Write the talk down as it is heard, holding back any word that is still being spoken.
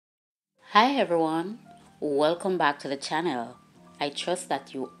Hi everyone, welcome back to the channel. I trust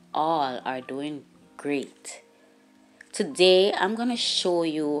that you all are doing great. Today I'm going to show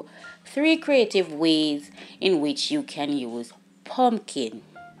you 3 creative ways in which you can use pumpkin.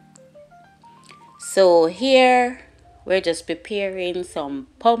 So here we're just preparing some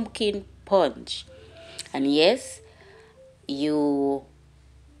pumpkin punch. And yes, you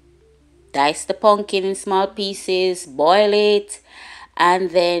dice the pumpkin in small pieces, boil it,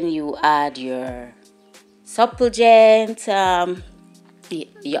 and then you add your supplement.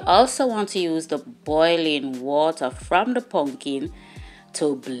 You also want to use the boiling water from the pumpkin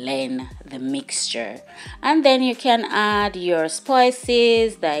to blend the mixture, and then you can add your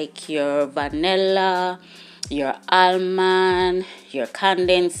spices like your vanilla, your almond, your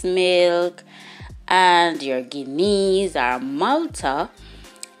condensed milk, and your guineas or malta,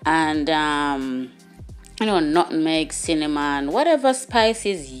 and nutmeg, cinnamon, whatever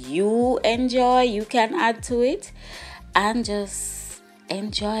spices you enjoy, you can add to it, and just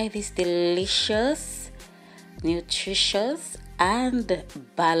enjoy this delicious, nutritious, and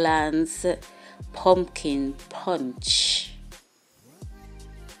balanced pumpkin punch.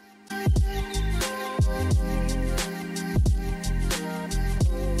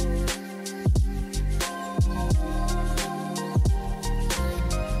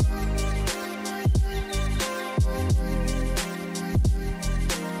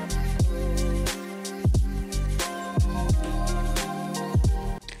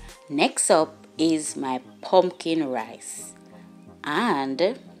 Next up is my pumpkin rice,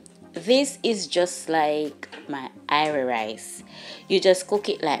 and this is just like my Irish rice. You just cook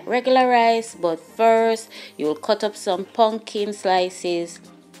it like regular rice, but first you'll cut up some pumpkin slices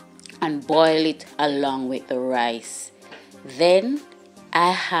and boil it along with the rice. Then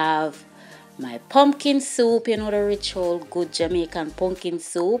I have my pumpkin soup, the rich old good Jamaican pumpkin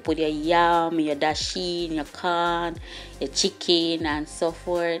soup with your yam, your dasheen, your corn, your chicken, and so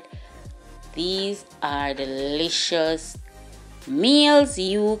forth. These are delicious meals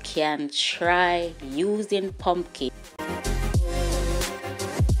you can try using pumpkin.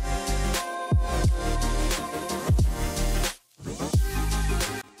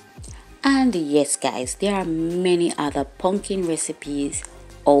 And yes guys, there are many other pumpkin recipes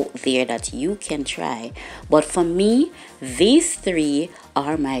out there that you can try, but for me these 3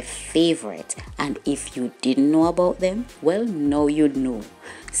 are my favorite, and if you didn't know about them, well, now you know.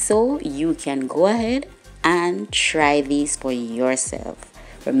 So you can go ahead and try these for yourself.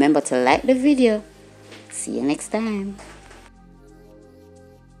 Remember to like the video. See you next time.